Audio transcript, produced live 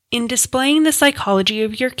In displaying the psychology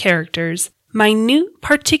of your characters, minute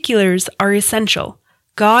particulars are essential.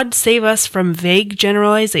 God save us from vague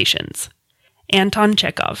generalizations. Anton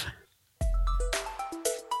Chekhov.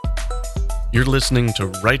 You're listening to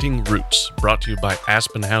Writing Roots, brought to you by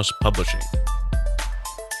Aspen House Publishing.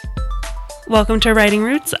 Welcome to Writing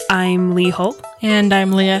Roots. I'm Lee Hull. And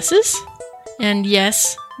I'm Lee Esses. And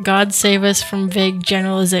yes, God save us from vague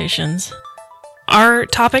generalizations. Our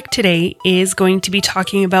topic today is going to be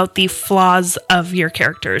talking about the flaws of your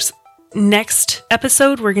characters. Next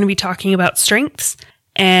episode, we're going to be talking about strengths,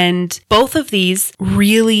 and both of these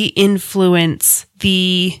really influence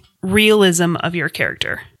the realism of your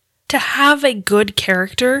character. To have a good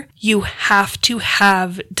character, you have to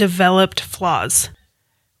have developed flaws.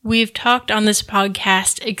 We've talked on this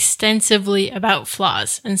podcast extensively about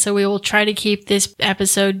flaws, and so we will try to keep this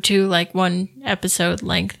episode to like one episode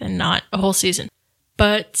length and not a whole season.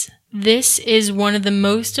 But this is one of the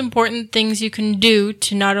most important things you can do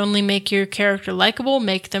to not only make your character likable,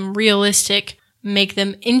 make them realistic, make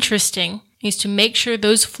them interesting, is to make sure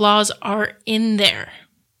those flaws are in there.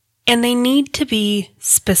 And they need to be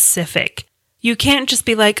specific. You can't just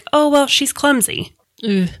be like, oh, well, she's clumsy.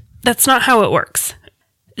 Ugh. That's not how it works.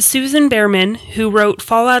 Susan Behrman, who wrote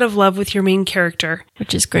Fall Out of Love with Your Main Character,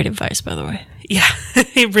 which is great advice, by the way. Yeah,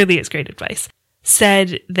 it really is great advice,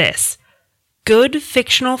 said this: good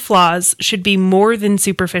fictional flaws should be more than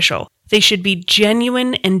superficial. They should be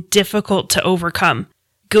genuine and difficult to overcome.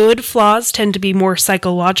 Good flaws tend to be more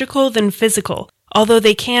psychological than physical, although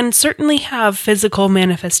they can certainly have physical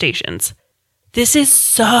manifestations. This is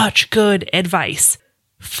such good advice.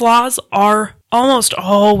 Flaws are almost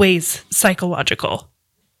always psychological.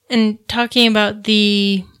 And talking about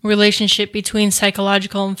the relationship between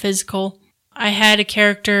psychological and physical, I had a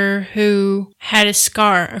character who had a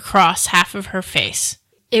scar across half of her face.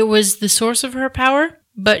 It was the source of her power,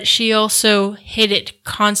 but she also hid it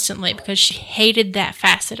constantly because she hated that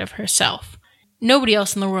facet of herself. Nobody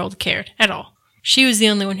else in the world cared at all. She was the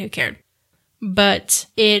only one who cared. But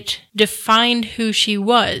it defined who she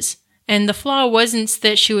was, and the flaw wasn't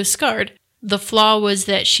that she was scarred. The flaw was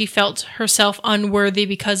that she felt herself unworthy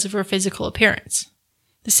because of her physical appearance.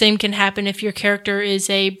 The same can happen if your character is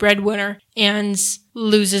a breadwinner and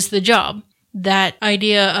loses the job. That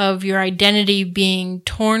idea of your identity being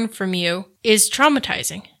torn from you is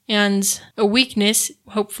traumatizing, and a weakness,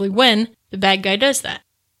 hopefully when the bad guy does that.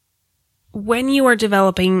 When you are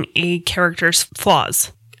developing a character's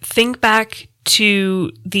flaws, think back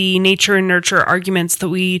to the nature and nurture arguments that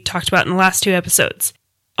we talked about in the last two episodes.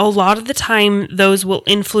 A lot of the time, those will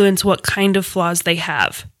influence what kind of flaws they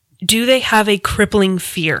have. Do they have a crippling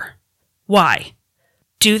fear? Why?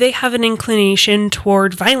 Do they have an inclination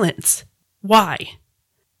toward violence? Why?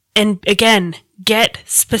 And again, get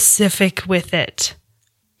specific with it.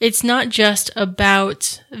 It's not just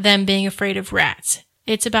about them being afraid of rats.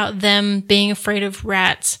 It's about them being afraid of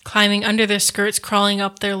rats, climbing under their skirts, crawling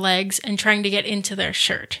up their legs, and trying to get into their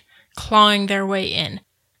shirt, clawing their way in.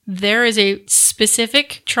 There is a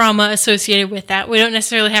specific trauma associated with that. We don't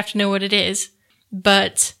necessarily have to know what it is,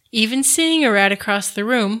 but even seeing a rat across the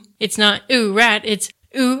room, it's not, ooh, rat, it's,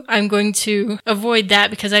 ooh, I'm going to avoid that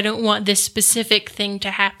because I don't want this specific thing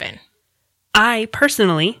to happen. I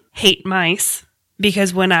personally hate mice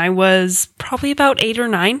because when I was probably about 8 or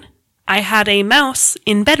 9, I had a mouse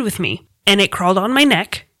in bed with me, and it crawled on my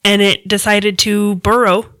neck, and it decided to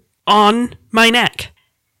burrow on my neck.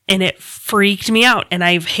 And it freaked me out, and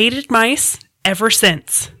I've hated mice ever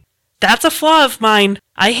since. That's a flaw of mine.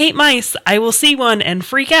 I hate mice. I will see one and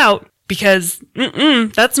freak out because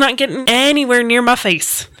that's not getting anywhere near my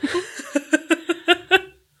face.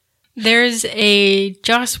 There's a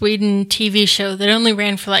Joss Whedon TV show that only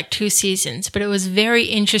ran for like 2 seasons, but it was very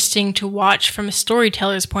interesting to watch from a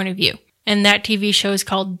storyteller's point of view. And that TV show is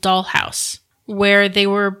called Dollhouse, where they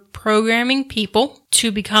were programming people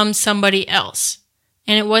to become somebody else.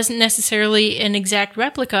 And it wasn't necessarily an exact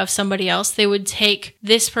replica of somebody else. They would take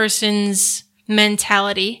this person's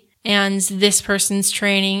mentality and this person's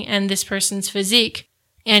training and this person's physique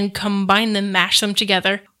and combine them, mash them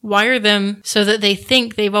together, wire them so that they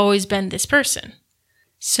think they've always been this person.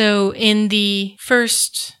 So in the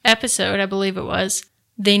first episode, I believe it was,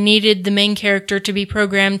 they needed the main character to be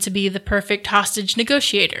programmed to be the perfect hostage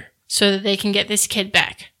negotiator so that they can get this kid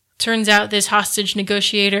back. Turns out this hostage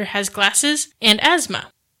negotiator has glasses and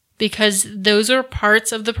asthma because those are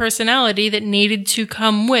parts of the personality that needed to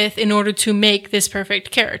come with in order to make this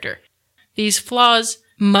perfect character. These flaws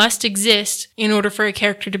must exist in order for a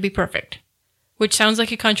character to be perfect, which sounds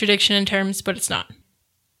like a contradiction in terms, but it's not.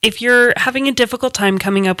 If you're having a difficult time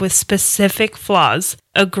coming up with specific flaws,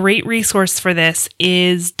 a great resource for this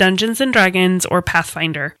is Dungeons & Dragons or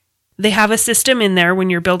Pathfinder. They have a system in there when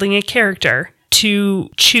you're building a character to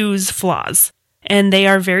choose flaws. And they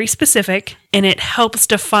are very specific, and it helps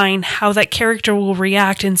define how that character will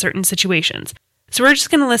react in certain situations. So we're just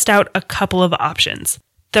going to list out a couple of options.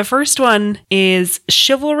 The first one is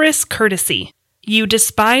chivalrous courtesy. You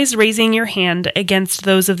despise raising your hand against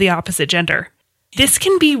those of the opposite gender. This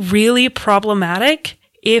can be really problematic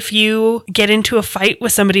if you get into a fight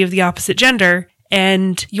with somebody of the opposite gender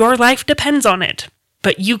and your life depends on it,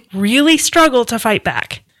 but you really struggle to fight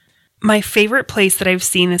back. My favorite place that I've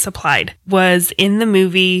seen this applied was in the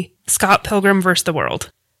movie Scott Pilgrim vs. the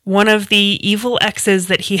World. One of the evil exes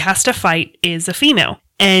that he has to fight is a female,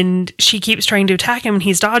 and she keeps trying to attack him and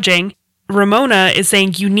he's dodging. Ramona is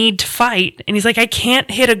saying, "You need to fight," and he's like, "I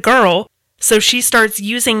can't hit a girl." So she starts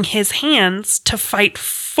using his hands to fight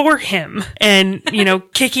for him and,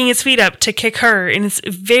 kicking his feet up to kick her, and it's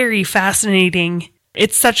very fascinating.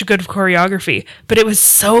 It's such good choreography, but it was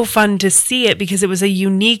so fun to see it because it was a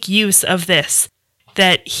unique use of this,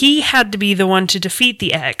 that he had to be the one to defeat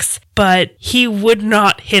the ex, but he would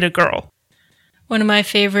not hit a girl. One of my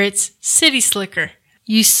favorites, City Slicker.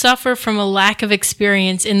 You suffer from a lack of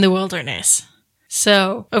experience in the wilderness.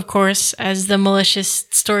 So, of course, as the malicious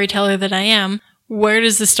storyteller that I am, where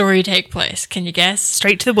does the story take place? Can you guess?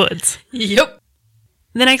 Straight to the woods. Yep.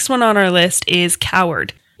 The next one on our list is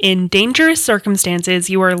coward. In dangerous circumstances,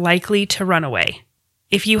 you are likely to run away.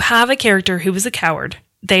 If you have a character who is a coward,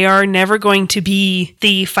 they are never going to be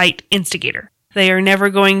the fight instigator. They are never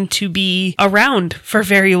going to be around for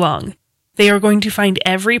very long. They are going to find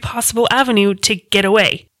every possible avenue to get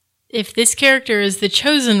away. If this character is the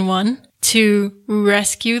chosen one to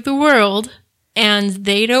rescue the world, and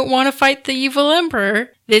they don't want to fight the evil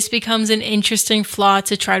emperor, this becomes an interesting flaw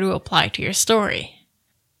to try to apply to your story.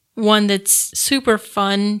 One that's super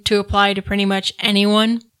fun to apply to pretty much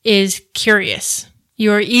anyone is curious.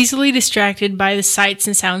 You are easily distracted by the sights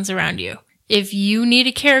and sounds around you. If you need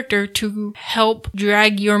a character to help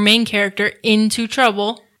drag your main character into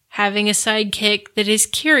trouble, having a sidekick that is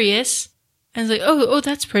curious and is like, oh,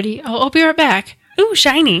 that's pretty. I'll be right back. Ooh,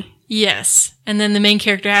 shiny. Yes. And then the main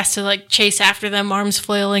character has to chase after them, arms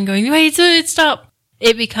flailing, going, wait, stop.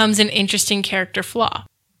 It becomes an interesting character flaw.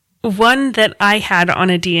 One that I had on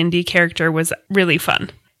a D&D character was really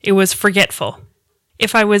fun. It was forgetful.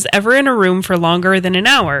 If I was ever in a room for longer than an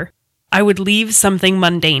hour, I would leave something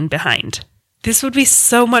mundane behind. This would be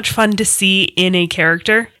so much fun to see in a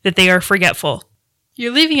character, that they are forgetful.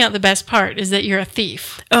 You're leaving out the best part, is that you're a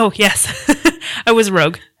thief. Oh, yes. I was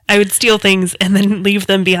rogue. I would steal things and then leave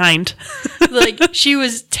them behind. She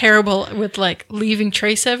was terrible with leaving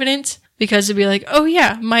trace evidence. Because it'd be like, oh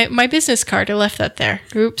yeah, my business card, I left that there.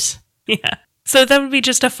 Oops. Yeah. So that would be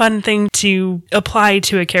just a fun thing to apply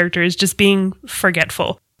to a character, is just being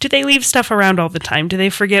forgetful. Do they leave stuff around all the time? Do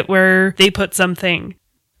they forget where they put something?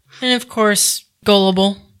 And of course,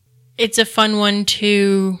 gullible. It's a fun one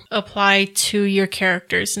to apply to your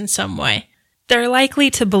characters in some way. They're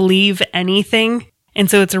likely to believe anything, and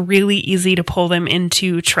so it's really easy to pull them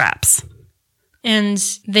into traps. And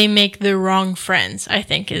they make the wrong friends, I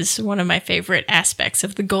think, is one of my favorite aspects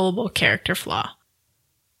of the gullible character flaw.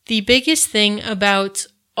 The biggest thing about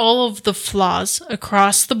all of the flaws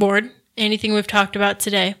across the board, anything we've talked about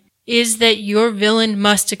today, is that your villain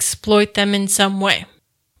must exploit them in some way.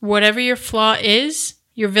 Whatever your flaw is,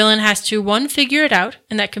 your villain has to, 1, figure it out,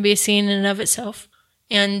 and that can be a scene in and of itself,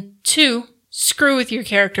 and 2, screw with your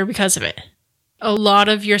character because of it. A lot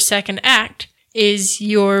of your second act is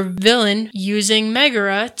your villain using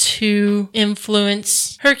Megara to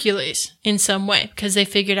influence Hercules in some way, because they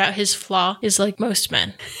figured out his flaw is like most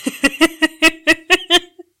men.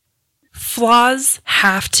 Flaws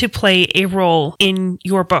have to play a role in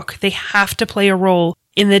your book. They have to play a role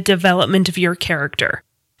in the development of your character.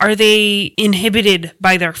 Are they inhibited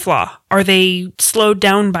by their flaw? Are they slowed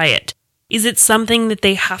down by it? Is it something that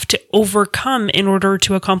they have to overcome in order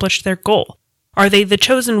to accomplish their goal? Are they the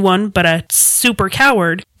chosen one, but a super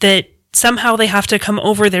coward that somehow they have to come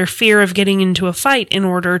over their fear of getting into a fight in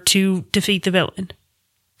order to defeat the villain?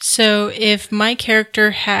 So if my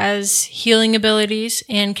character has healing abilities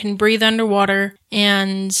and can breathe underwater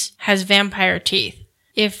and has vampire teeth,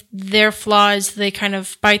 if their flaw is they kind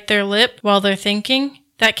of bite their lip while they're thinking,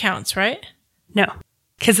 that counts, right? No,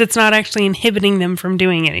 because it's not actually inhibiting them from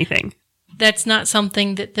doing anything. That's not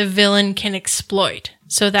something that the villain can exploit.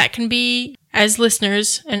 So that can be, as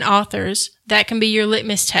listeners and authors, that can be your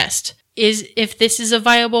litmus test. Is if this is a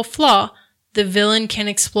viable flaw, the villain can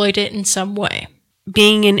exploit it in some way.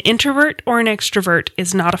 Being an introvert or an extrovert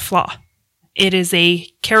is not a flaw. It is a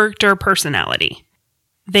character personality.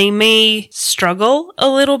 They may struggle a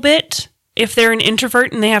little bit if they're an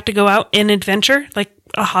introvert and they have to go out and adventure, like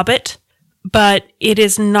a hobbit, but it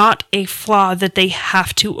is not a flaw that they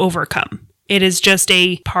have to overcome. It is just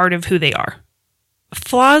a part of who they are.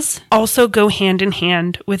 Flaws also go hand in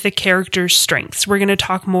hand with the character's strengths. We're going to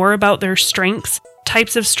talk more about their strengths,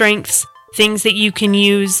 types of strengths, things that you can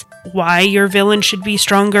use, why your villain should be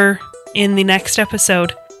stronger in the next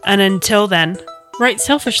episode. And until then, Write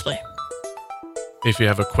selfishly. If you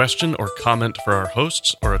have a question or comment for our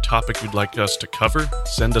hosts or a topic you'd like us to cover,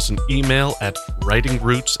 send us an email at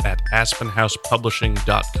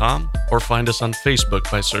writingroots@aspenhousepublishing.com or find us on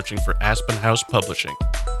Facebook by searching for Aspen House Publishing.